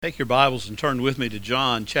Take your Bibles and turn with me to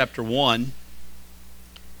John chapter 1,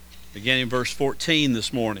 beginning in verse 14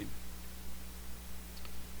 this morning.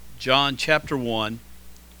 John chapter 1,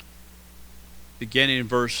 beginning in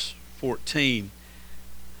verse 14.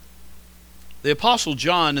 The Apostle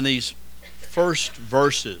John, in these first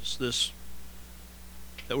verses, this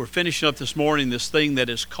that we're finishing up this morning, this thing that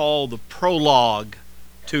is called the prologue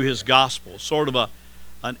to his gospel, sort of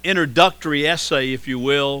an introductory essay, if you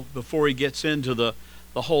will, before he gets into the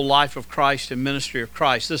whole life of Christ and ministry of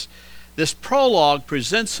Christ. This prologue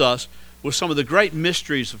presents us with some of the great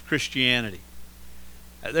mysteries of Christianity.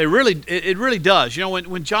 It really does. You know,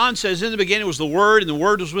 when John says, in the beginning was the Word, and the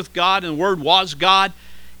Word was with God, and the Word was God,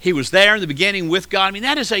 He was there in the beginning with God. I mean,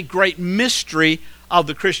 that is a great mystery of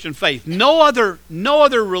the Christian faith. No other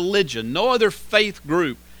religion, no other faith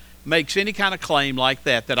group makes any kind of claim like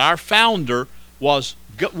that our founder was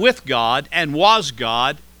with God and was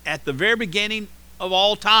God at the very beginning of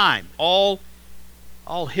all time, all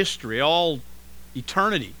history, all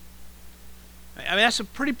eternity. I mean, that's a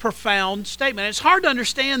pretty profound statement. It's hard to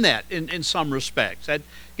understand that in some respects. That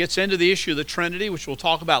gets into the issue of the Trinity, which we'll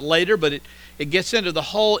talk about later, but it gets into the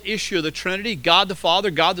whole issue of the Trinity: God the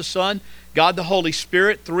Father, God the Son, God the Holy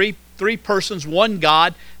Spirit, three persons, one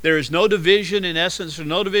God. There is no division in essence, there's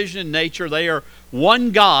no division in nature. They are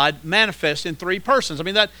one God manifest in three persons. I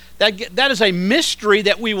mean, that is a mystery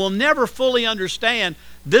that we will never fully understand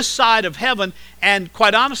this side of heaven, and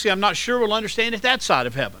quite honestly, I'm not sure we'll understand it that side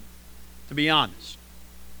of heaven, to be honest.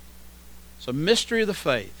 It's a mystery of the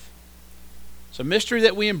faith. It's a mystery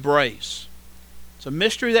that we embrace. It's a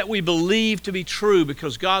mystery that we believe to be true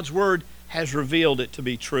because God's Word has revealed it to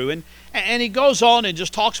be true. And he goes on and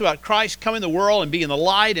just talks about Christ coming to the world and being the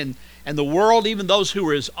light, and the world, even those who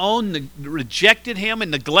were his own, rejected him and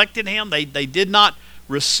neglected him. They did not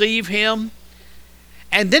receive him.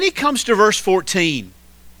 And then he comes to verse 14.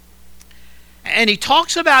 And he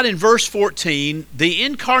talks about, in verse 14, the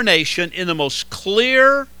incarnation in the most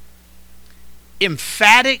clear,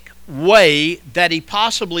 emphatic way that he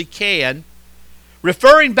possibly can,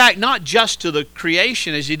 referring back not just to the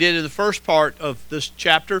creation as he did in the first part of this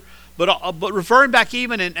chapter, but referring back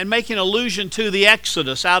even and making allusion to the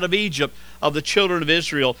Exodus out of Egypt of the children of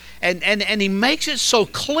Israel. And he makes it so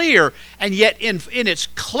clear, and yet in its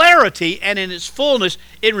clarity and in its fullness,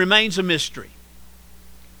 it remains a mystery.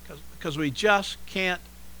 Because we just can't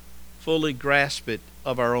fully grasp it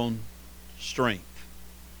of our own strength.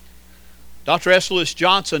 Dr. S. Lewis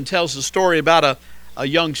Johnson tells the story about a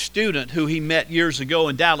young student who he met years ago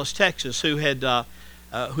in Dallas, Texas, who had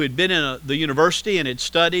been in the university and had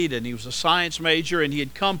studied, and he was a science major, and he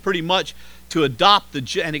had come pretty much to adopt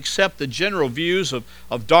and accept the general views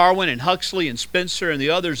of Darwin and Huxley and Spencer and the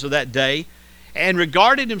others of that day, and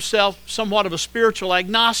regarded himself somewhat of a spiritual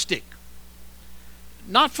agnostic.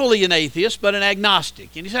 Not fully an atheist, but an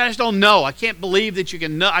agnostic. And he said, I just don't know. I can't believe that you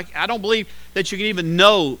can know. I don't believe that you can even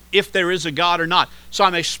know if there is a God or not. So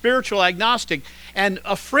I'm a spiritual agnostic. And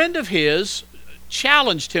a friend of his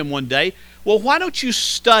challenged him one day, well, why don't you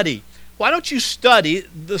study? Why don't you study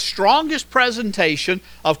the strongest presentation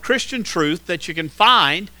of Christian truth that you can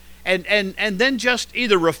find, and then just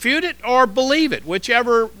either refute it or believe it,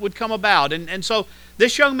 whichever would come about. And so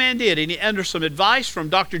this young man did, and under some advice from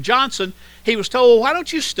Dr. Johnson, he was told, well, why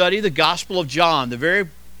don't you study the Gospel of John, the very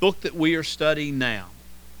book that we are studying now?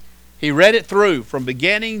 He read it through from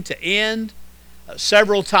beginning to end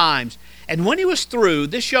several times. And when he was through,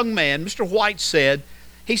 this young man, Mr. White said,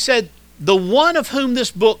 the one of whom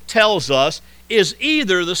this book tells us is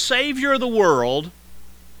either the Savior of the world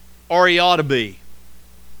or he ought to be.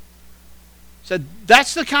 Said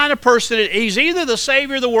that's the kind of person he's either the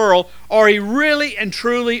Savior of the world or he really and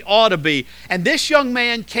truly ought to be. And this young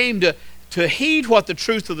man came to heed what the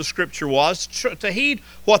truth of the Scripture was, to heed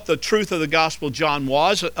what the truth of the Gospel of John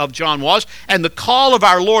was, and the call of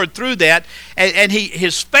our Lord through that. And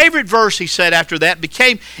his favorite verse, he said after that,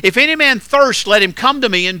 became, if any man thirst, let him come to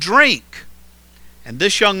me and drink. And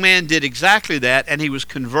this young man did exactly that, and he was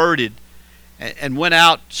converted and went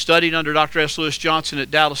out, studied under Dr. S. Lewis Johnson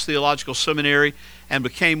at Dallas Theological Seminary, and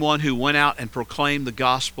became one who went out and proclaimed the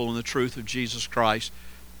gospel and the truth of Jesus Christ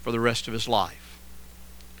for the rest of his life.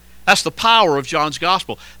 That's the power of John's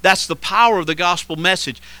gospel. That's the power of the gospel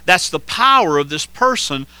message. That's the power of this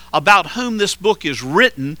person about whom this book is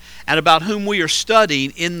written and about whom we are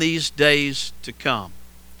studying in these days to come.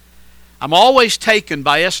 I'm always taken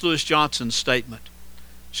by S. Lewis Johnson's statement.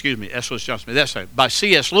 By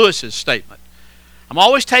C.S. Lewis's statement. I'm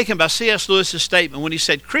always taken by C.S. Lewis's statement when he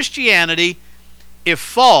said, Christianity, if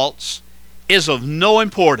false, is of no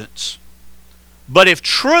importance. But if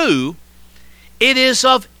true, it is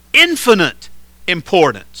of infinite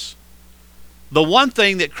importance. The one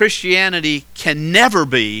thing that Christianity can never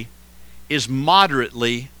be is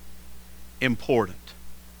moderately important.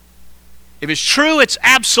 If it's true, it's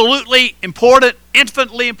absolutely important,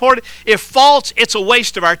 infinitely important. If false, it's a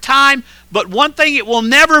waste of our time. But one thing it will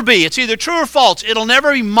never be, it's either true or false, it'll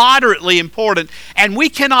never be moderately important. And we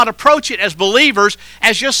cannot approach it as believers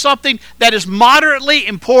as just something that is moderately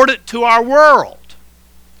important to our world.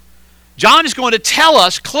 John is going to tell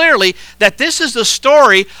us clearly that this is the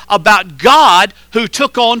story about God who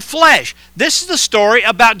took on flesh. This is the story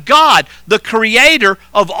about God, the creator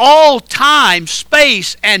of all time,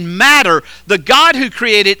 space, and matter. The God who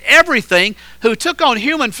created everything, who took on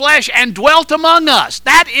human flesh and dwelt among us.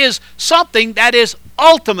 That is something that is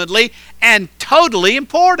ultimately and totally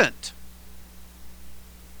important,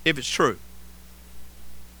 if it's true.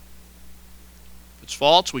 It's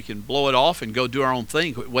false, we can blow it off and go do our own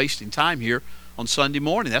thing, quit wasting time here on Sunday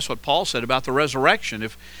morning. That's what Paul said about the resurrection.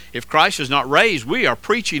 If Christ is not raised, we are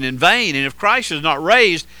preaching in vain. And if Christ is not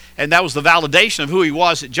raised, and that was the validation of who he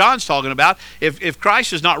was that John's talking about, if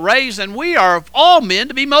Christ is not raised, then we are of all men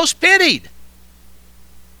to be most pitied.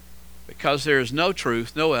 Because there is no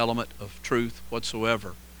truth, no element of truth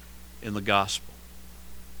whatsoever in the gospel.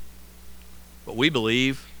 But we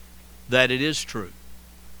believe that it is true.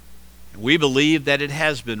 And we believe that it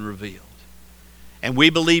has been revealed. And we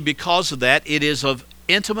believe because of that it is of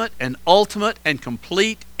intimate and ultimate and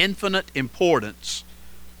complete infinite importance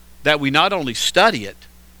that we not only study it,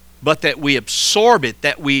 but that we absorb it,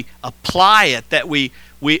 that we apply it, that we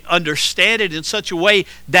understand it in such a way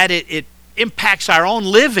that it impacts our own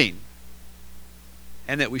living,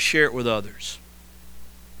 and that we share it with others.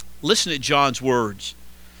 Listen to John's words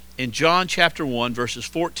in John chapter 1, verses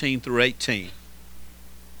 14 through 18.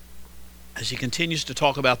 As he continues to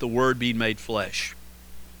talk about the Word being made flesh.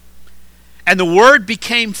 And the Word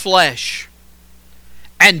became flesh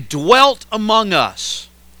and dwelt among us.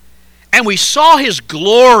 And we saw His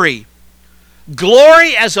glory,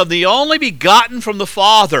 glory as of the only begotten from the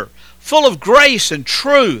Father, full of grace and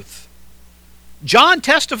truth. John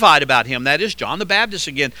testified about Him, that is, John the Baptist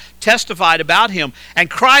again, testified about Him and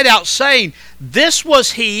cried out saying, "This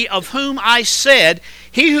was He of whom I said,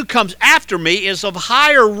 He who comes after me is of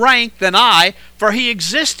higher rank than I, for He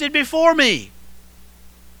existed before me.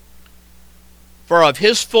 For of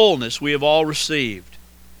His fullness we have all received,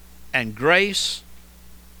 and grace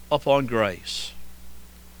upon grace.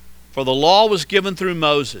 For the law was given through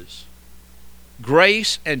Moses.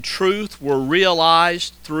 Grace and truth were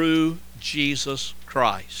realized through Jesus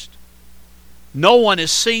Christ. No one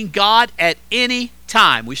has seen God at any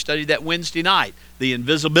time." We studied that Wednesday night. The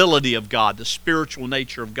invisibility of God, the spiritual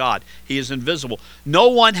nature of God. He is invisible. No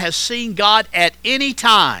one has seen God at any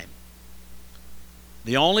time.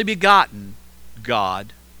 The only begotten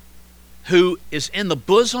God, who is in the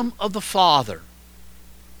bosom of the Father,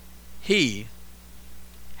 He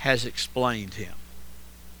has explained Him.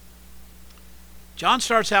 John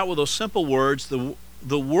starts out with those simple words,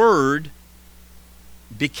 the Word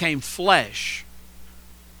became flesh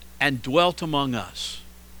and dwelt among us.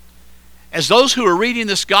 As those who are reading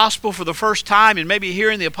this gospel for the first time and maybe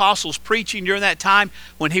hearing the apostles preaching during that time,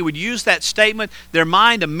 when he would use that statement, their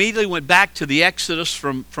mind immediately went back to the Exodus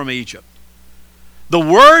from Egypt. The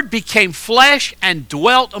Word became flesh and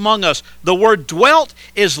dwelt among us. The word dwelt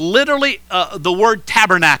is literally the word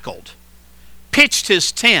tabernacled, pitched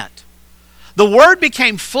His tent. The Word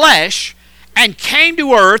became flesh and came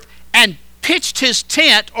to earth and pitched His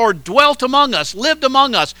tent, or dwelt among us, lived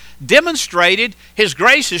among us, demonstrated His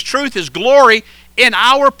grace, His truth, His glory in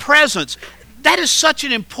our presence. That is such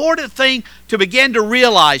an important thing to begin to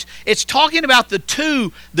realize. It's talking about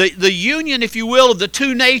the union, if you will, of the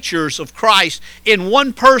two natures of Christ in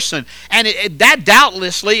one person. And that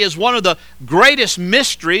doubtlessly is one of the greatest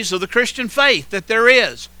mysteries of the Christian faith that there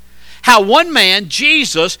is. How one man,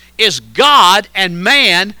 Jesus, is God and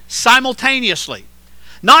man simultaneously.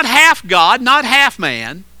 Not half God, not half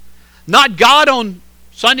man, not God on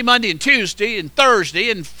Sunday, Monday, and Tuesday, and Thursday,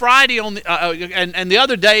 and Friday on and the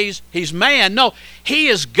other days He's man. No, He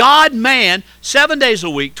is God, man, 7 days a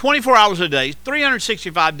week, 24 hours a day,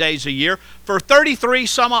 365 days a year, for 33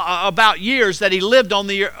 some about years that He lived on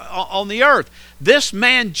the earth. This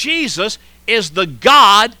man, Jesus, is the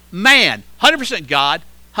God man, 100% God,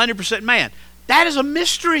 100% man. That is a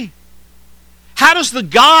mystery. How does the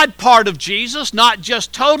God part of Jesus not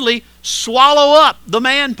just totally swallow up the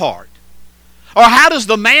man part? Or how does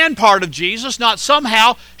the man part of Jesus not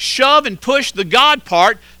somehow shove and push the God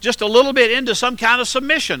part just a little bit into some kind of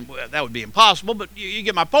submission? Well, that would be impossible, but you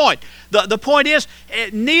get my point. The point is,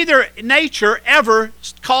 neither nature ever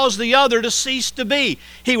caused the other to cease to be.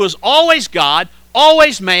 He was always God,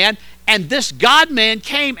 always man, and this God-man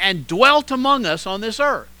came and dwelt among us on this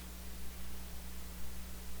earth.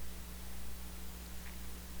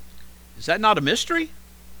 Is that not a mystery?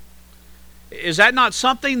 Is that not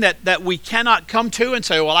something that we cannot come to and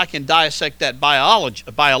say, well, I can dissect that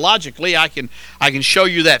biologically, I can show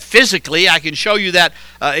you that physically, I can show you that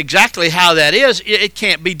exactly how that is. It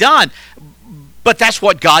can't be done. But that's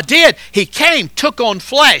what God did. He came, took on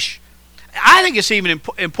flesh. I think it's even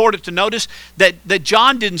important to notice that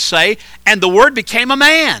John didn't say, and the Word became a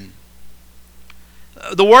man.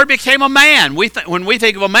 The Word became a man. When we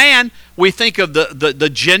think of a man, we think of the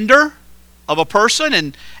gender of a person,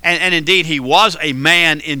 and indeed he was a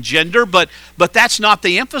man in gender, but that's not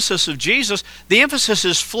the emphasis of Jesus. The emphasis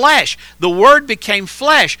is flesh. The Word became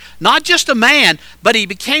flesh, not just a man, but he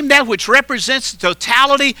became that which represents the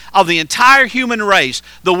totality of the entire human race.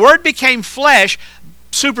 The Word became flesh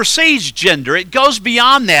supersedes gender. It goes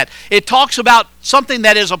beyond that. It talks about something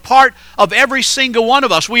that is a part of every single one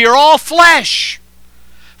of us. We are all flesh.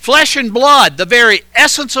 Flesh and blood, the very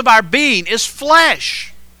essence of our being is flesh.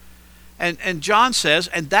 And John says,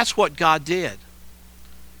 and that's what God did.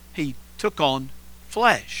 He took on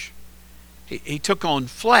flesh. He took on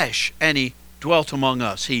flesh and he dwelt among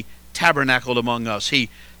us. He tabernacled among us. He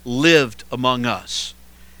lived among us.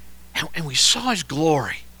 And we saw his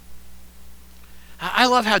glory. I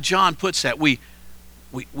love how John puts that. We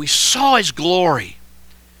saw his glory.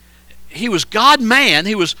 He was God-man.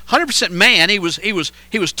 He was 100% man. He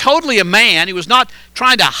was totally a man. He was not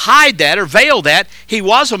trying to hide that or veil that. He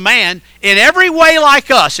was a man in every way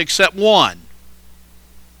like us except one.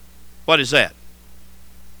 What is that?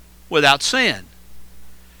 Without sin.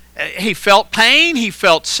 He felt pain. He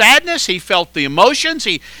felt sadness. He felt the emotions.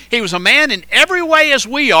 He was a man in every way as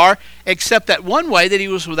we are, except that one way, that he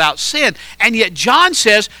was without sin. And yet John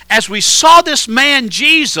says, as we saw this man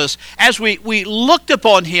Jesus, as we looked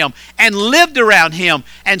upon him and lived around him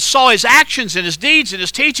and saw his actions and his deeds and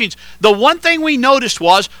his teachings, the one thing we noticed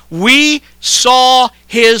was we saw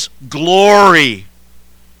his glory.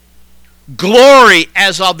 Glory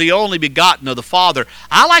as of the only begotten of the Father.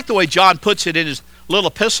 I like the way John puts it in his little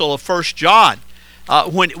epistle of 1 John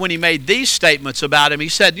when he made these statements about him. He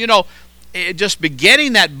said, just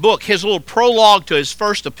beginning that book, his little prologue to his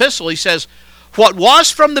first epistle, he says, what was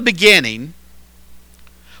from the beginning,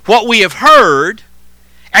 what we have heard,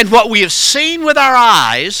 and what we have seen with our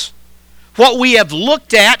eyes, what we have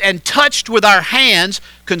looked at and touched with our hands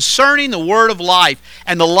concerning the word of life.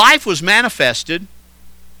 And the life was manifested,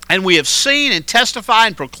 and we have seen and testified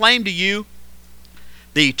and proclaimed to you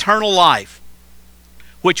the eternal life,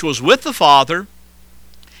 which was with the Father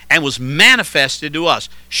and was manifested to us,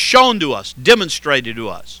 shown to us, demonstrated to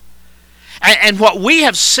us. And what we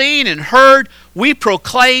have seen and heard, we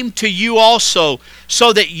proclaim to you also,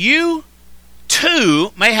 so that you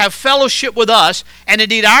too may have fellowship with us, and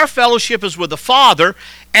indeed our fellowship is with the Father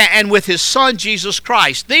and with his Son Jesus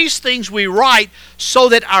Christ. These things we write so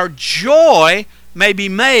that our joy may be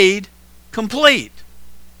made complete.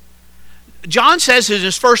 John says in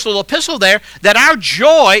his first little epistle there that our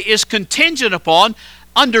joy is contingent upon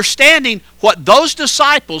understanding what those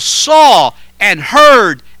disciples saw and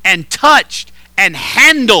heard and touched and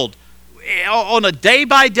handled on a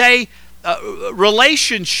day-by-day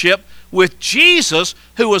relationship with Jesus,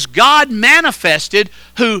 who was God manifested,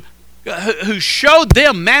 who showed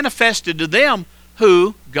them, manifested to them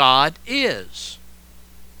who God is.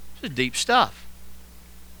 It's deep stuff.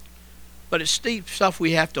 But it's deep stuff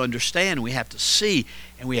we have to understand, we have to see,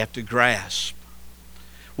 and we have to grasp.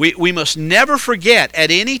 We must never forget at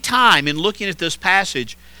any time in looking at this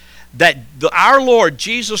passage that our Lord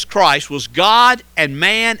Jesus Christ was God and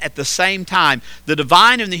man at the same time. The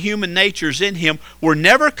divine and the human natures in him were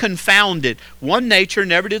never confounded. One nature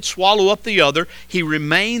never did swallow up the other. He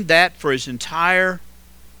remained that for his entire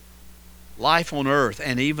life on earth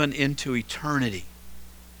and even into eternity.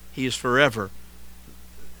 He is forever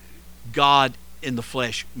God in the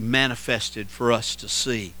flesh manifested for us to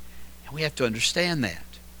see. And we have to understand that.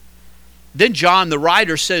 Then John, the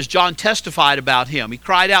writer, says John testified about him. He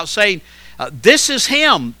cried out saying, this is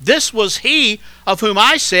him. This was he of whom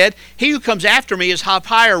I said, he who comes after me is of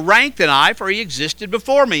higher rank than I, for he existed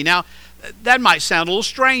before me. Now, that might sound a little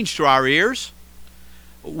strange to our ears.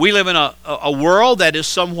 We live in a world that is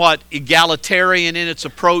somewhat egalitarian in its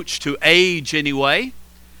approach to age anyway.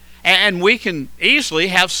 And we can easily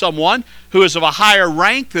have someone who is of a higher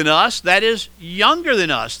rank than us, that is younger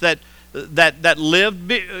than us, that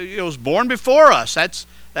lived, was born before us.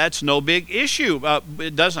 That's no big issue.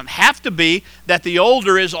 It doesn't have to be that the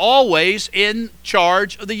older is always in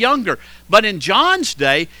charge of the younger. But in John's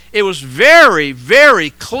day, it was very,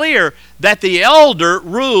 very clear that the elder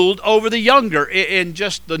ruled over the younger in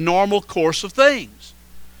just the normal course of things.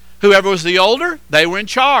 Whoever was the older, they were in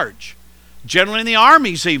charge. Generally in the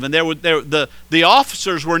armies even, the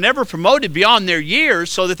officers were never promoted beyond their years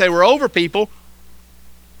so that they were over people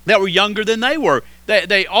that were younger than they were.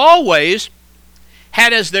 They always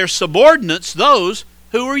had as their subordinates those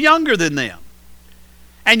who were younger than them.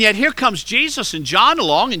 And yet here comes Jesus and John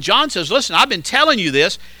along, and John says, listen, I've been telling you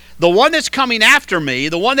this. The one that's coming after me,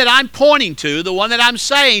 the one that I'm pointing to, the one that I'm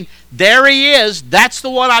saying, there he is, that's the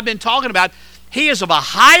one I've been talking about. He is of a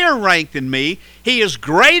higher rank than me. He is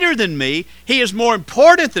greater than me. He is more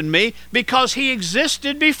important than me because he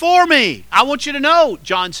existed before me. I want you to know,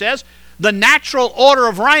 John says, the natural order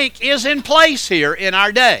of rank is in place here in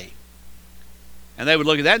our day. And they would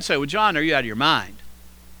look at that and say, well, John, are you out of your mind?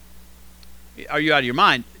 Are you out of your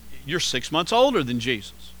mind? You're 6 months older than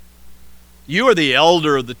Jesus. You are the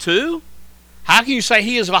elder of the two. How can you say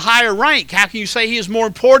he is of a higher rank? How can you say he is more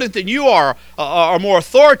important than you are or more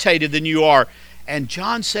authoritative than you are? And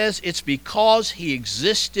John says it's because he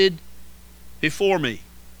existed before me.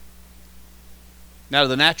 Now, to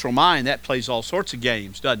the natural mind, that plays all sorts of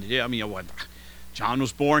games, doesn't it? I mean, John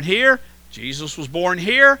was born here. Jesus was born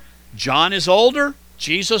here. John is older.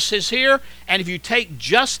 Jesus is here. And if you take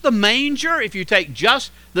just the manger, if you take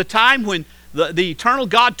just the time when the eternal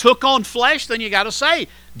God took on flesh, then you got to say,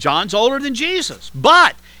 John's older than Jesus.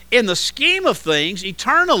 But in the scheme of things,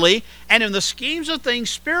 eternally, and in the schemes of things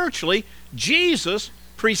spiritually, Jesus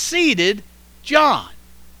preceded John.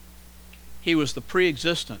 He was the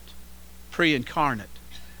pre-existent, pre-incarnate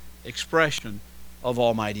expression of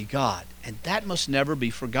Almighty God. And that must never be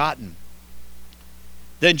forgotten.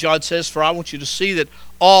 Then John says, for I want you to see that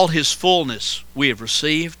all his fullness we have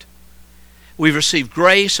received. We've received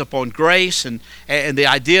grace upon grace, and the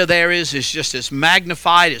idea there is just it's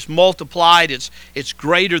magnified, it's multiplied, it's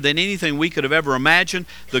greater than anything we could have ever imagined.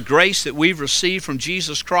 The grace that we've received from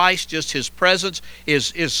Jesus Christ, just his presence,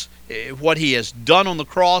 is what he has done on the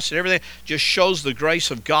cross and everything, just shows the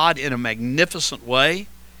grace of God in a magnificent way.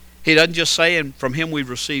 He doesn't just say, and from him we've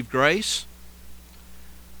received grace.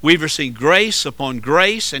 We've received grace upon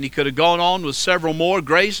grace, and he could have gone on with several more,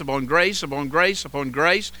 grace upon grace upon grace upon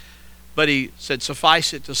grace. But he said,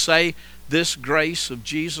 suffice it to say, this grace of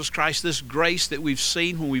Jesus Christ, this grace that we've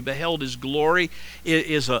seen when we beheld his glory,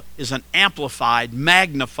 is an amplified,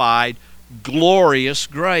 magnified, glorious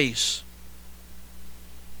grace.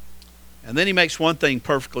 And then he makes one thing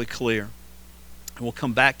perfectly clear. And we'll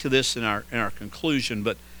come back to this in our conclusion.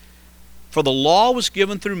 But for the law was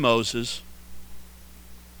given through Moses,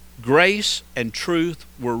 grace and truth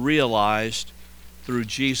were realized through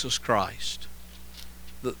Jesus Christ.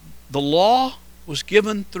 The law was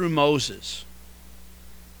given through Moses.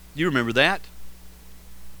 You remember that?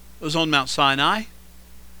 It was on Mount Sinai.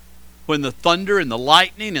 When the thunder and the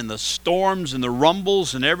lightning and the storms and the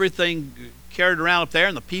rumbles and everything carried around up there,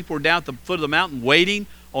 and the people were down at the foot of the mountain waiting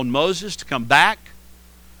on Moses to come back.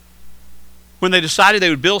 When they decided they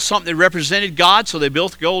would build something that represented God, so they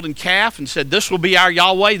built a golden calf and said, this will be our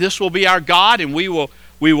Yahweh, this will be our God, and we will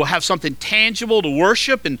have something tangible to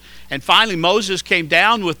worship. And finally Moses came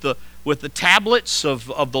down with the tablets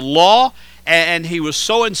of the law, and he was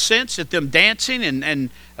so incensed at them dancing and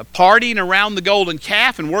partying around the golden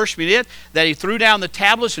calf and worshiping it that he threw down the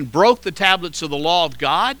tablets and broke the tablets of the law of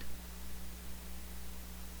God.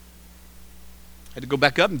 Had to go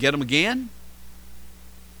back up and get them again.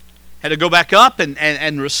 Had to go back up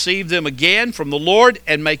and receive them again from the Lord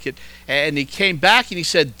and make it. And he came back and he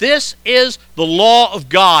said, this is the law of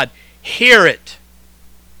God. Hear it.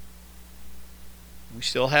 We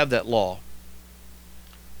still have that law.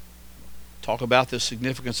 Talk about the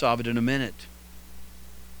significance of it in a minute.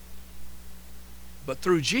 But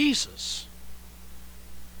through Jesus,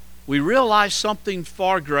 we realize something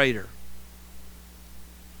far greater.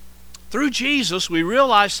 Through Jesus, we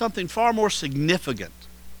realize something far more significant.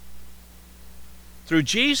 Through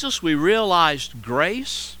Jesus, we realized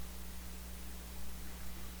grace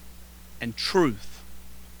and truth.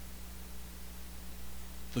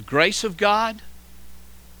 The grace of God,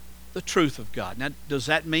 the truth of God. Now, does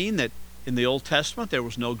that mean that in the Old Testament there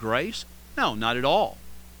was no grace? No, not at all.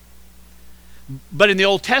 But in the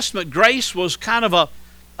Old Testament, grace was kind of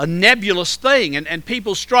a nebulous thing, and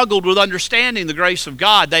people struggled with understanding the grace of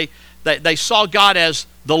God. They saw God as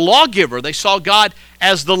the lawgiver. They saw God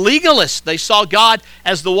as the legalist. They saw God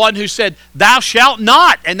as the one who said, thou shalt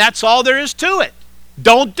not, and that's all there is to it.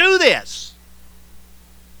 Don't do this.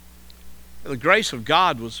 The grace of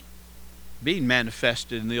God was being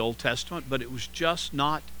manifested in the Old Testament, but it was just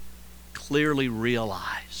not clearly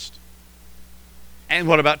realized. And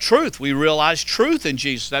what about truth? We realize truth in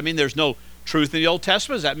Jesus. I mean, there's no truth in the Old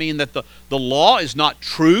Testament. Does that mean that the law is not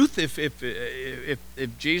truth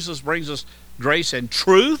if Jesus brings us grace and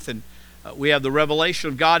truth, and we have the revelation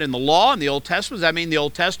of God in the law in the Old Testament? Does that mean the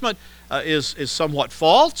Old Testament is somewhat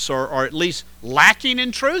false or at least lacking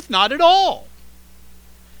in truth? Not at all.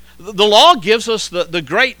 The law gives us the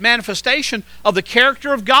great manifestation of the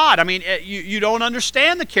character of God. I mean, you don't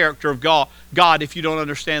understand the character of God if you don't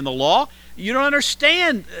understand the law. You don't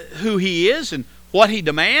understand who He is and what He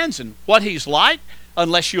demands and what He's like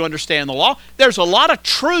unless you understand the law. There's a lot of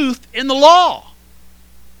truth in the law.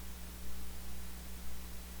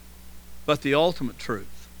 But the ultimate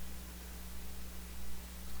truth,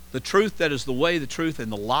 the truth that is the way, the truth,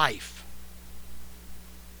 and the life,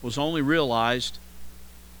 was only realized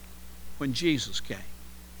when Jesus came.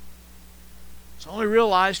 It's only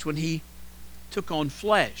realized when He took on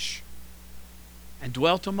flesh and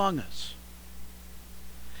dwelt among us.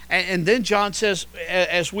 And then John says,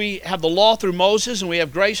 as we have the law through Moses and we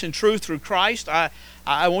have grace and truth through Christ, I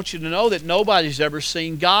want you to know that nobody's ever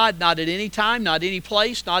seen God, not at any time, not any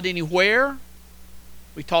place, not anywhere.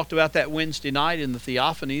 We talked about that Wednesday night in the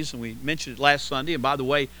Theophanies, and we mentioned it last Sunday. And by the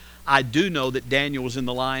way, I do know that Daniel was in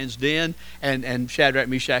the lion's den, and Shadrach,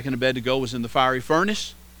 Meshach, and Abednego was in the fiery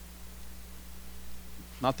furnace.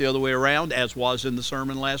 Not the other way around, as was in the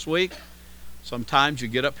sermon last week. Sometimes you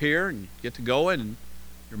get up here and get to going, and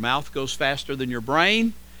your mouth goes faster than your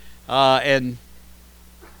brain. And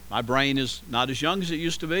my brain is not as young as it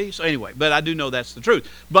used to be. So anyway, but I do know that's the truth.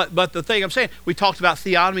 But the thing I'm saying, we talked about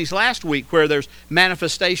theophanies last week, where there's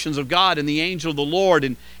manifestations of God and the angel of the Lord,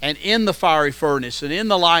 and in the fiery furnace and in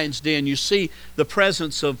the lion's den, you see the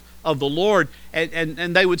presence of the Lord.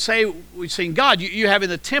 And they would say, we've seen God. You have in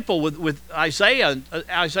the temple with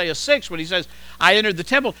Isaiah 6, when he says, I entered the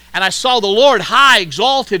temple and I saw the Lord high,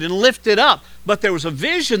 exalted, and lifted up. But there was a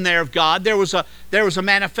vision there of God. There was a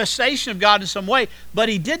manifestation of God in some way. But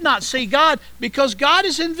he did not see God because God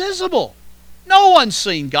is invisible. No one's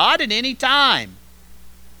seen God at any time.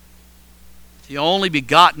 The only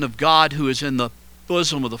begotten of God, who is in the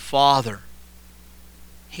bosom of the Father,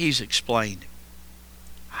 He's explained.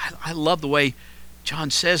 I love the way John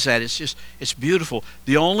says that. It's beautiful.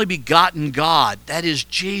 The only begotten God, that is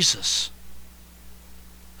Jesus,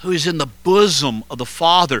 who is in the bosom of the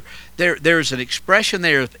Father. There's an expression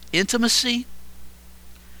there of intimacy.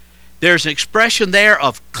 There's an expression there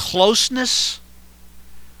of closeness.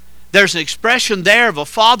 There's an expression there of a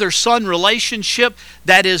father-son relationship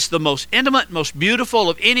that is the most intimate, most beautiful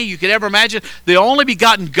of any you could ever imagine. The only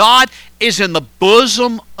begotten God is in the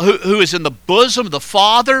bosom, who is in the bosom of the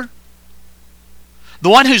Father. The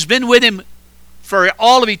one who's been with Him for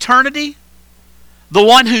all of eternity. The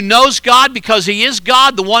one who knows God because He is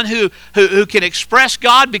God. The one who can express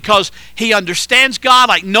God because He understands God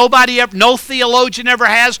like nobody ever, no theologian ever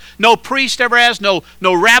has, no priest ever has, no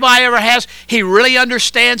rabbi ever has. He really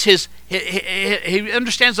understands He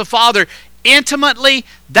understands the Father intimately.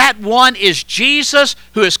 That one is Jesus,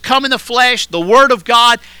 who has come in the flesh, the Word of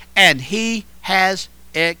God, and He has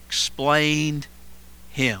explained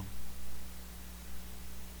Him.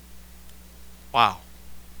 Wow.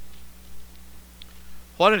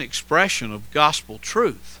 What an expression of gospel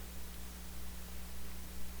truth.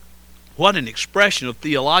 What an expression of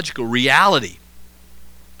theological reality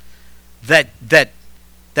that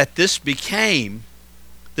this became,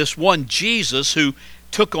 this one Jesus who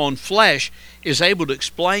took on flesh is able to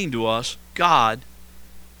explain to us God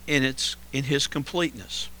in His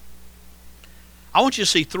completeness. I want you to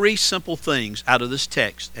see three simple things out of this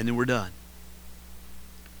text, and then we're done.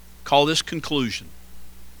 Call this conclusion.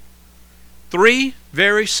 Three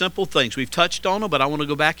very simple things. We've touched on them, but I want to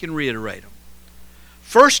go back and reiterate them.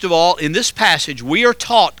 First of all, in this passage, we are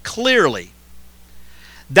taught clearly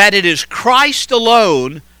that it is Christ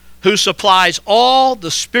alone who supplies all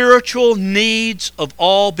the spiritual needs of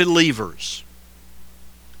all believers.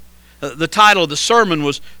 The title of the sermon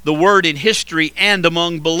was The Word in History and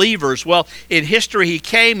Among Believers. Well, in history He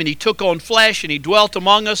came and He took on flesh and He dwelt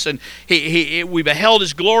among us, and we beheld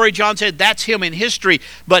His glory. John said that's Him in history.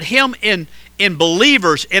 But Him in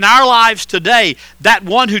believers, in our lives today, that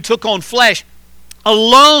one who took on flesh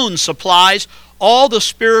alone supplies all the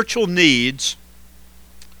spiritual needs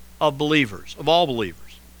of believers, of all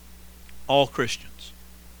believers, all Christians.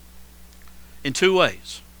 In two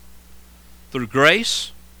ways. Through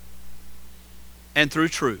grace and through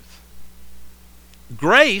truth.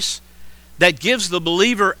 Grace that gives the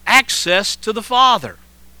believer access to the Father.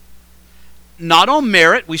 not on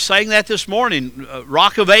merit. We sang that this morning.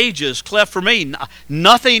 Rock of Ages, cleft for me.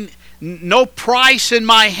 Nothing, no price in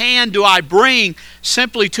my hand do I bring.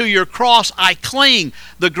 Simply to your cross I cling.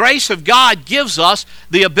 The grace of God gives us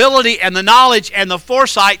the ability and the knowledge and the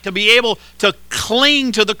foresight to be able to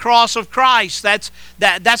cling to the cross of Christ. That's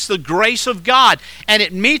the grace of God. And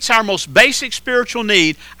it meets our most basic spiritual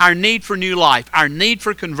need, our need for new life, our need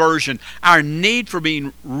for conversion, our need for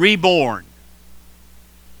being reborn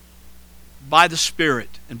by the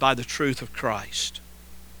Spirit and by the truth of Christ.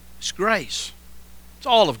 It's grace. It's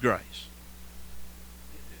all of grace.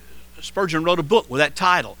 Spurgeon wrote a book with that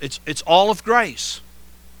title. It's all of grace.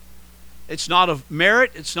 It's not of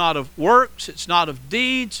merit. It's not of works. It's not of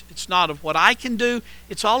deeds. It's not of what I can do.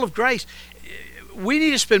 It's all of grace. We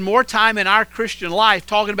need to spend more time in our Christian life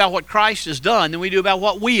talking about what Christ has done than we do about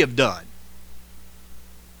what we have done.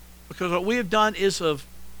 Because what we have done is of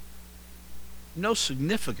no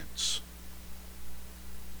significance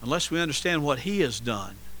unless we understand what He has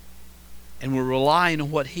done and we're relying on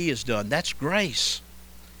what He has done. That's grace.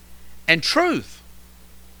 And truth.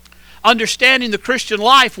 Understanding the Christian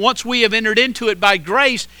life, once we have entered into it by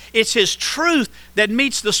grace, it's His truth that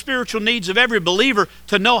meets the spiritual needs of every believer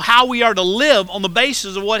to know how we are to live on the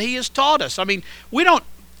basis of what He has taught us. I mean, we don't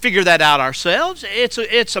figure that out ourselves.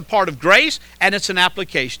 It's a part of grace, and it's an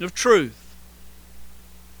application of truth.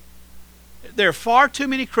 There are far too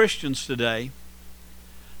many Christians today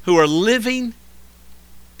who are living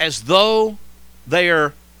as though they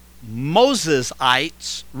are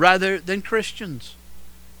Mosesites rather than Christians.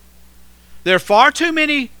 There are far too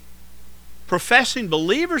many professing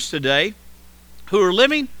believers today who are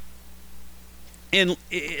living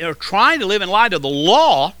or trying to live in light of the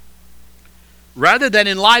law rather than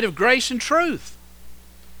in light of grace and truth.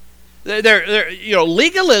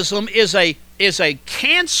 Legalism is a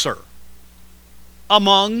cancer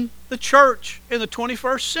among the church in the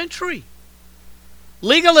 21st century.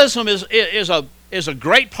 Legalism is a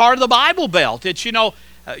great part of the Bible Belt. It's,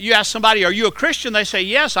 you ask somebody, are you a Christian? They say,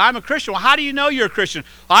 yes, I'm a Christian. Well, how do you know you're a Christian?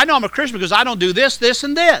 Well, I know I'm a Christian because I don't do this, this,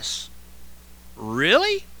 and this.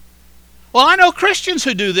 Really? Well, I know Christians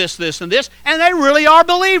who do this, this, and this, and they really are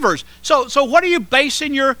believers. So what are you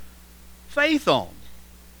basing your faith on?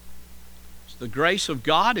 Is it the grace of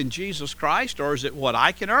God in Jesus Christ, or is it what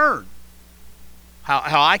I can earn?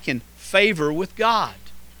 How I can favor with God?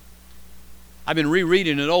 I've been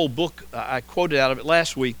rereading an old book. I quoted out of it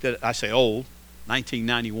last week that I say old,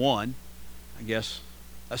 1991. I guess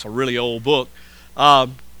that's a really old book.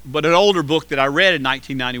 But an older book that I read in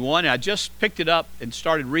 1991, and I just picked it up and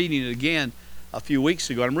started reading it again a few weeks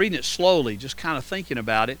ago. I'm reading it slowly, just kind of thinking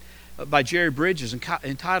about it, by Jerry Bridges,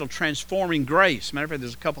 entitled Transforming Grace. Matter of fact,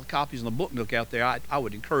 there's a couple of copies in the book nook out there. I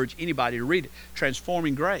would encourage anybody to read it.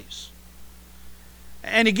 Transforming Grace.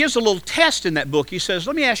 And he gives a little test in that book. He says,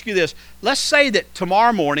 let me ask you this. Let's say that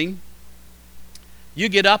tomorrow morning you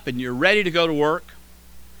get up and you're ready to go to work.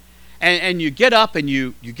 And you get up and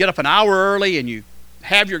you get up an hour early and you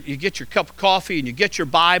get your cup of coffee and you get your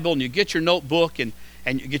Bible and you get your notebook and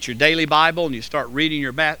you get your daily Bible and you start reading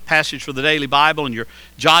your passage for the daily Bible and you're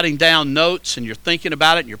jotting down notes and you're thinking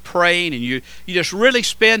about it and you're praying and you just really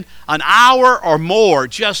spend an hour or more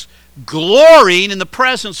just glorying in the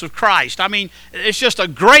presence of Christ. I mean, it's just a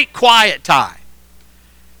great quiet time.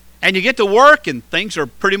 And you get to work and things are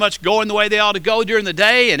pretty much going the way they ought to go during the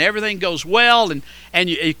day and everything goes well and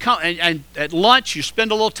you come and at lunch you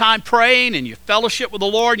spend a little time praying and you fellowship with the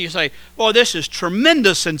Lord and you say, boy, this is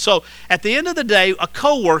tremendous. And so at the end of the day, a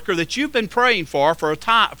coworker that you've been praying for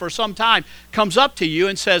some time comes up to you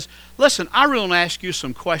and says, listen, I really want to ask you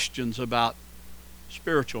some questions about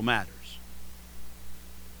spiritual matters.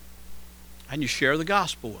 And you share the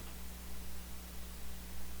gospel with them.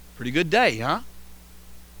 Pretty good day, huh?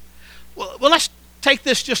 Well, let's take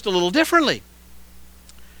this just a little differently.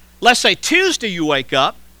 Let's say Tuesday you wake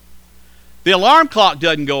up, the alarm clock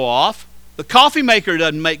doesn't go off, the coffee maker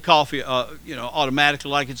doesn't make coffee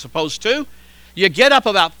automatically like it's supposed to. You get up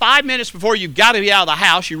about 5 minutes before you've got to be out of the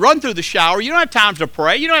house. You run through the shower. You don't have time to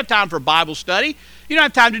pray. You don't have time for Bible study. You don't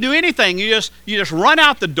have time to do anything. You just run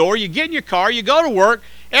out the door. You get in your car. You go to work.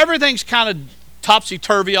 Everything's kind of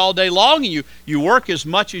topsy-turvy all day long, and you work as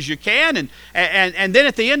much as you can. And then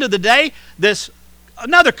at the end of the day,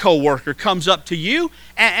 another co-worker comes up to you,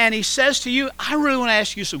 and he says to you, I really want to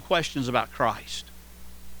ask you some questions about Christ.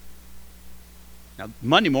 Now,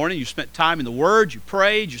 Monday morning, you spent time in the Word, you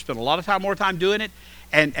prayed, you spent a lot of more time doing it,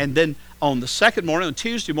 and then on the second morning, on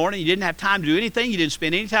Tuesday morning, you didn't have time to do anything, you didn't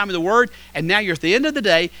spend any time in the Word, and now you're at the end of the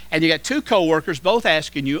day, and you got two co-workers both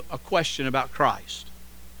asking you a question about Christ.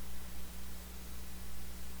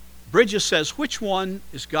 Bridges says, which one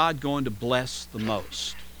is God going to bless the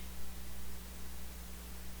most?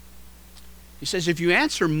 He says, if you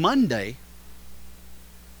answer Monday,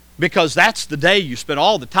 because that's the day you spent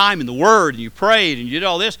all the time in the Word and you prayed and you did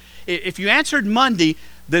all this, if you answered Monday,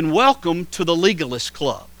 then welcome to the legalist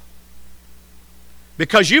club.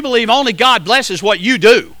 Because you believe only God blesses what you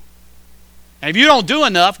do. And if you don't do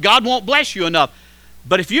enough, God won't bless you enough.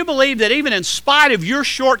 But if you believe that even in spite of your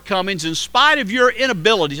shortcomings, in spite of your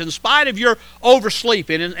inabilities, in spite of your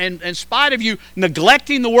oversleeping, and in spite of you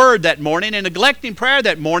neglecting the Word that morning and neglecting prayer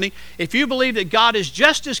that morning, if you believe that God is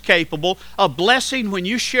just as capable of blessing when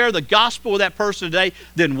you share the gospel with that person today,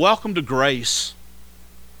 then welcome to grace.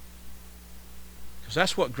 Because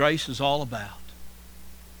that's what grace is all about.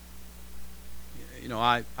 You know,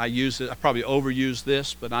 I use it, I probably overuse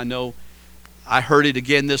this, but I know I heard it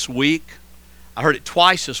again this week. I heard it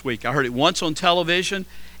twice this week. I heard it once on television,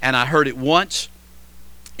 and I heard it once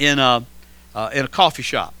in a coffee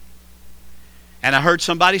shop. And I heard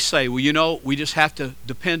somebody say, well, you know, we just have to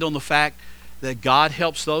depend on the fact that God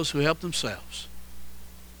helps those who help themselves.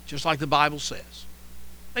 Just like the Bible says.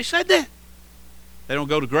 They said that. They don't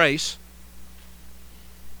go to grace.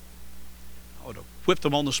 I would have whipped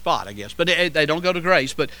them on the spot, I guess. But they don't go to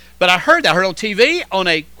grace. But I heard that. I heard it on TV on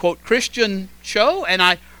a, quote, Christian show, and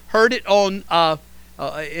I heard it on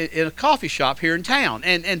in a coffee shop here in town.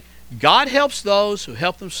 And God helps those who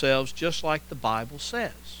help themselves, just like the Bible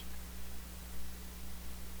says.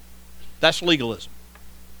 That's legalism.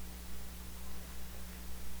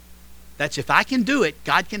 That's if I can do it,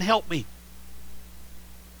 God can help me.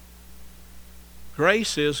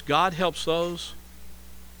 Grace is God helps those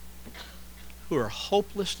who are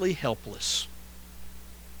hopelessly helpless.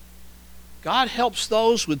 God helps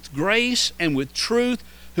those with grace and with truth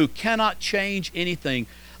who cannot change anything.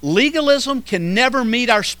 Legalism can never meet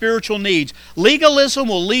our spiritual needs. Legalism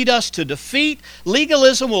will lead us to defeat.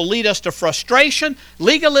 Legalism will lead us to frustration.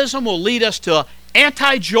 Legalism will lead us to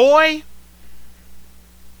anti-joy.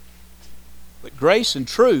 But grace and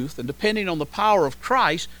truth, and depending on the power of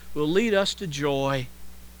Christ, will lead us to joy.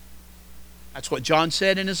 That's what John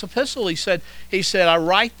said in his epistle. He said, I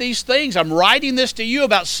write these things. I'm writing this to you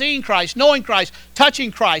about seeing Christ, knowing Christ,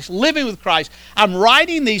 touching Christ, living with Christ. I'm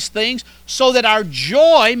writing these things so that our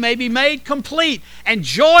joy may be made complete. And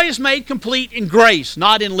joy is made complete in grace,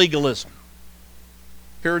 not in legalism.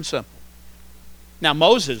 Pure and simple. Now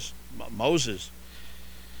Moses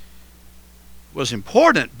was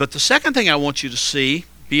important, but the second thing I want you to see,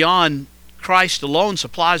 beyond Christ alone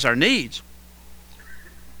supplies our needs,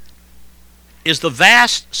 is the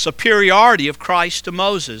vast superiority of Christ to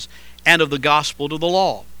Moses and of the gospel to the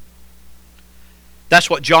law.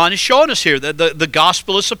 That's what John is showing us here, that the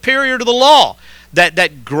gospel is superior to the law,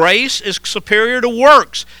 that grace is superior to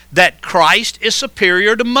works, that Christ is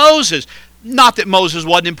superior to Moses. Not that Moses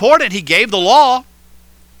wasn't important, he gave the law.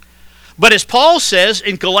 But as Paul says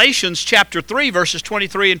in Galatians chapter 3, verses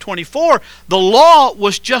 23 and 24, the law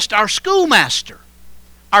was just our schoolmaster,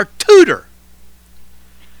 our tutor,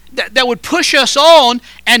 that would push us on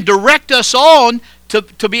and direct us on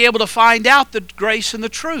to be able to find out the grace and the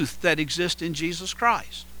truth that exist in Jesus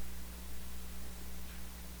Christ.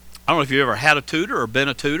 I don't know if you've ever had a tutor or been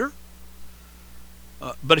a tutor,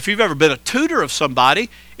 but if you've ever been a tutor of somebody,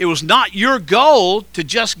 it was not your goal to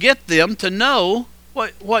just get them to know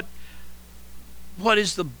what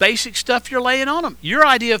is the basic stuff you're laying on them. Your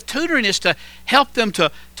idea of tutoring is to help them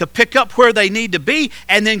to pick up where they need to be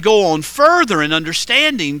and then go on further in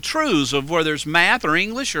understanding truths of whether it's math or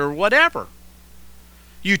English or whatever.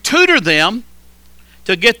 You tutor them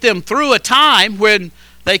to get them through a time when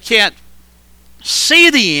they can't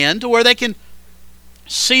see the end to where they can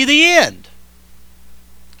see the end.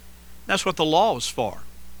 That's what the law is for.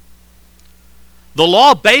 The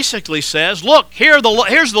law basically says, look, here's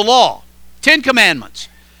the law. 10 commandments.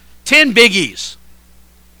 10 biggies.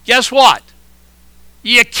 Guess what?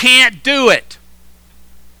 You can't do it.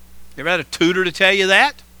 You ever had a tutor to tell you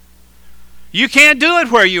that? You can't do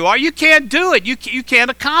it where you are. You can't do it. You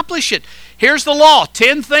can't accomplish it. Here's the law.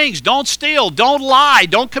 10 things. Don't steal. Don't lie.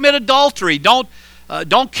 Don't commit adultery. Don't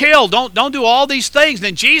kill. Don't do all these things.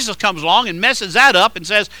 Then Jesus comes along and messes that up and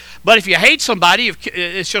says, but if you hate somebody,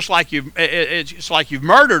 it's just like you've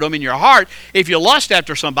murdered them in your heart. If you lust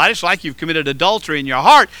after somebody, it's like you've committed adultery in your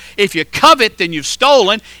heart. If you covet, then you've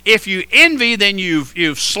stolen. If you envy, then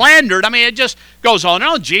you've slandered. I mean, it just goes on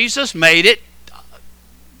and on. Jesus made it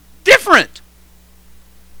different.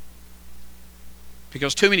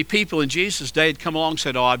 Because too many people in Jesus' day had come along and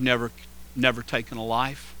said, oh, I've never taken a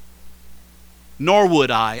life. Nor would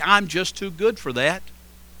I. I'm just too good for that.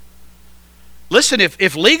 Listen,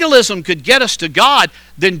 if legalism could get us to God,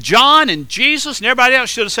 then John and Jesus and everybody else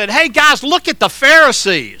should have said, hey guys, look at the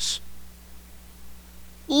Pharisees.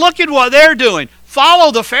 Look at what they're doing.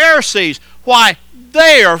 Follow the Pharisees. Why,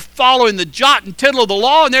 they are following the jot and tittle of the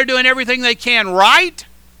law, and they're doing everything they can right.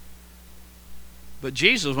 But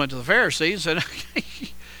Jesus went to the Pharisees and said,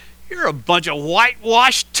 you're a bunch of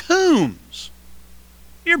whitewashed tombs.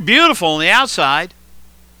 You're beautiful on the outside,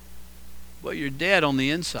 but you're dead on the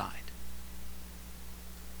inside.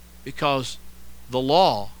 Because the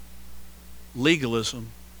law, legalism,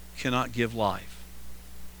 cannot give life.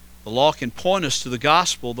 The law can point us to the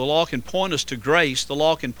gospel. The law can point us to grace. The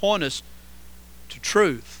law can point us to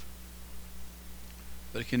truth.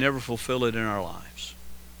 But it can never fulfill it in our lives.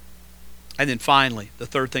 And then finally, the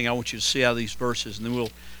third thing I want you to see out of these verses, and then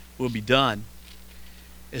we'll be done,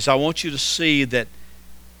 is I want you to see that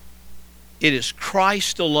it is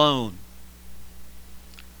Christ alone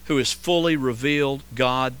who has fully revealed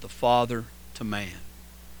God the Father to man.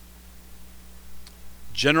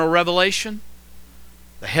 General revelation,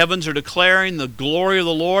 the heavens are declaring the glory of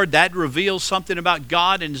the Lord. That reveals something about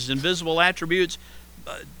God and His invisible attributes.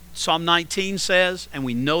 Psalm 19 says, and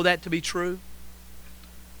we know that to be true.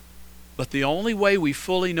 But the only way we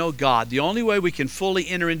fully know God, the only way we can fully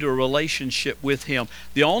enter into a relationship with Him,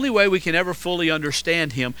 the only way we can ever fully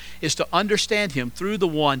understand Him is to understand Him through the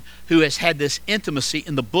one who has had this intimacy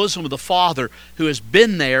in the bosom of the Father, who has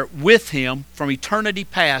been there with Him from eternity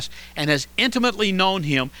past and has intimately known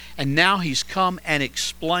Him, and now He's come and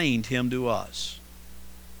explained Him to us.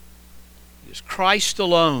 It is Christ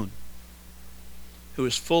alone who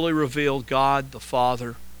has fully revealed God the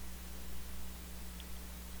Father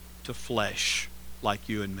to flesh like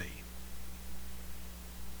you and me,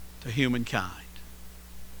 to humankind.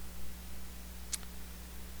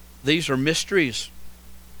 These are mysteries,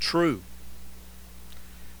 true.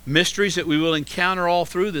 Mysteries that we will encounter all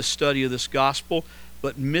through this study of this gospel,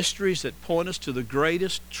 but mysteries that point us to the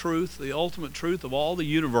greatest truth, the ultimate truth of all the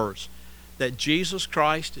universe, that Jesus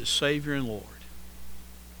Christ is Savior and Lord.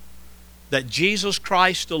 That Jesus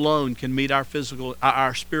Christ alone can meet our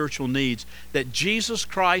spiritual needs. That Jesus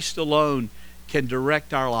Christ alone can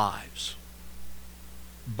direct our lives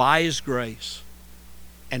by His grace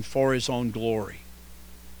and for His own glory.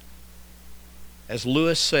 As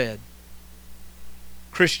Lewis said,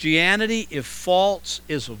 Christianity, if false,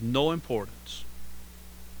 is of no importance.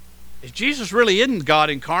 If Jesus really isn't God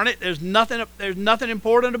incarnate, there's nothing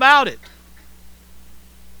important about it.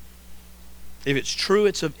 If it's true,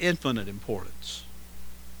 it's of infinite importance.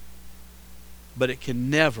 But it can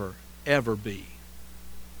never, ever be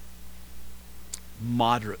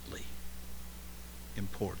moderately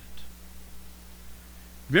important.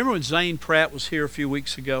 Remember when Zane Pratt was here a few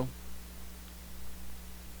weeks ago?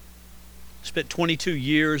 Spent 22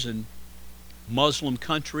 years in Muslim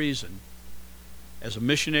countries and as a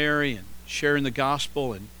missionary and sharing the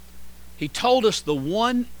gospel. And he told us the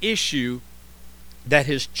one issue that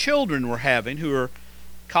his children were having, who are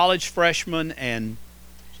college freshmen and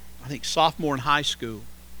I think sophomore in high school,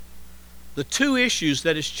 the two issues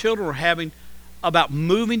that his children were having about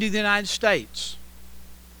moving to the United States.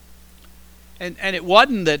 And it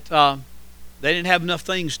wasn't that they didn't have enough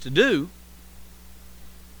things to do.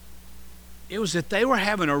 It was that they were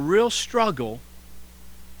having a real struggle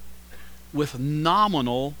with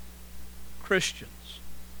nominal Christians.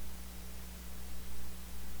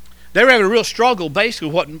 They were having a real struggle,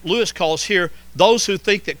 basically what Lewis calls here, those who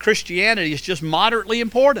think that Christianity is just moderately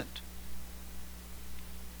important.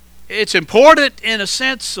 It's important in a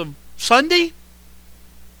sense of Sunday.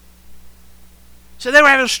 So they were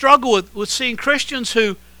having a struggle with seeing Christians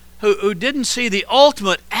who didn't see the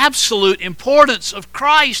ultimate, absolute importance of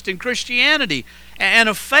Christ and Christianity and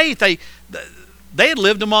of faith. They had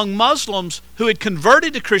lived among Muslims who had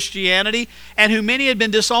converted to Christianity and who many had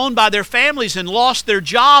been disowned by their families and lost their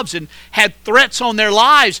jobs and had threats on their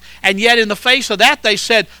lives. And yet in the face of that they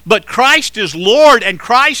said, but Christ is Lord and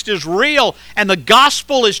Christ is real and the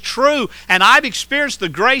gospel is true and I've experienced the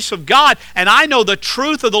grace of God and I know the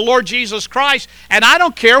truth of the Lord Jesus Christ and I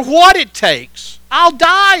don't care what it takes. I'll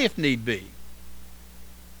die if need be.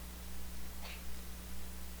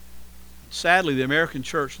 Sadly, the American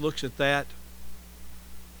church looks at that.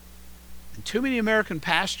 And too many American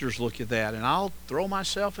pastors look at that, and I'll throw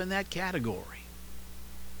myself in that category.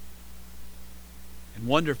 And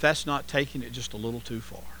wonder if that's not taking it just a little too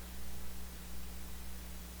far.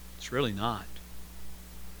 It's really not.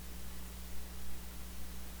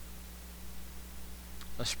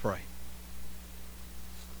 Let's pray.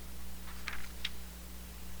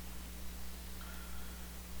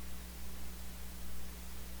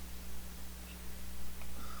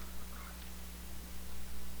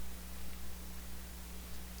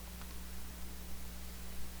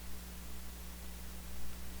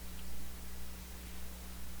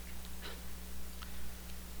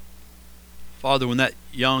 Father, when that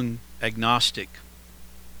young agnostic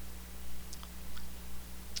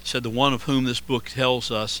said the one of whom this book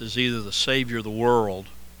tells us is either the Savior of the world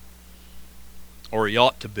or he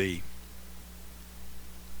ought to be,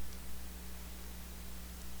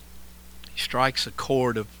 he strikes a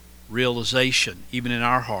chord of realization even in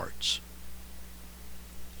our hearts.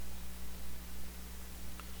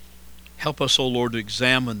 Help us, O Lord, to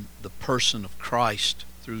examine the person of Christ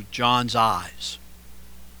through John's eyes.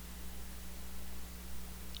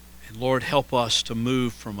 And Lord, help us to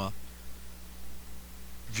move from a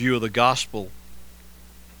view of the gospel,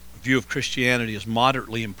 a view of Christianity as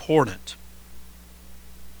moderately important,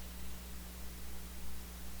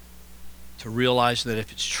 to realize that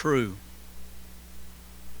if it's true,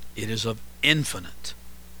 it is of infinite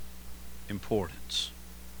importance.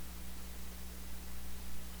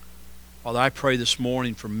 Father, I pray this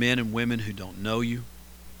morning for men and women who don't know you.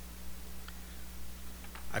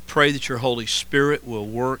 I pray that your Holy Spirit will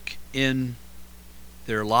work in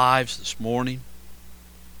their lives this morning.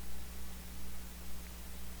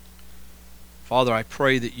 Father, I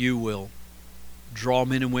pray that you will draw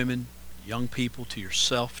men and women, young people, to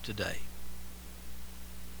yourself today,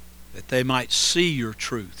 that they might see your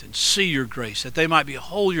truth and see your grace, that they might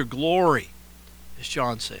behold your glory, as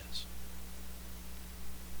John says,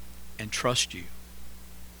 and trust you.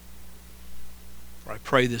 For I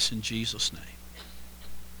pray this in Jesus' name.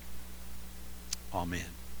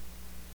 Amen.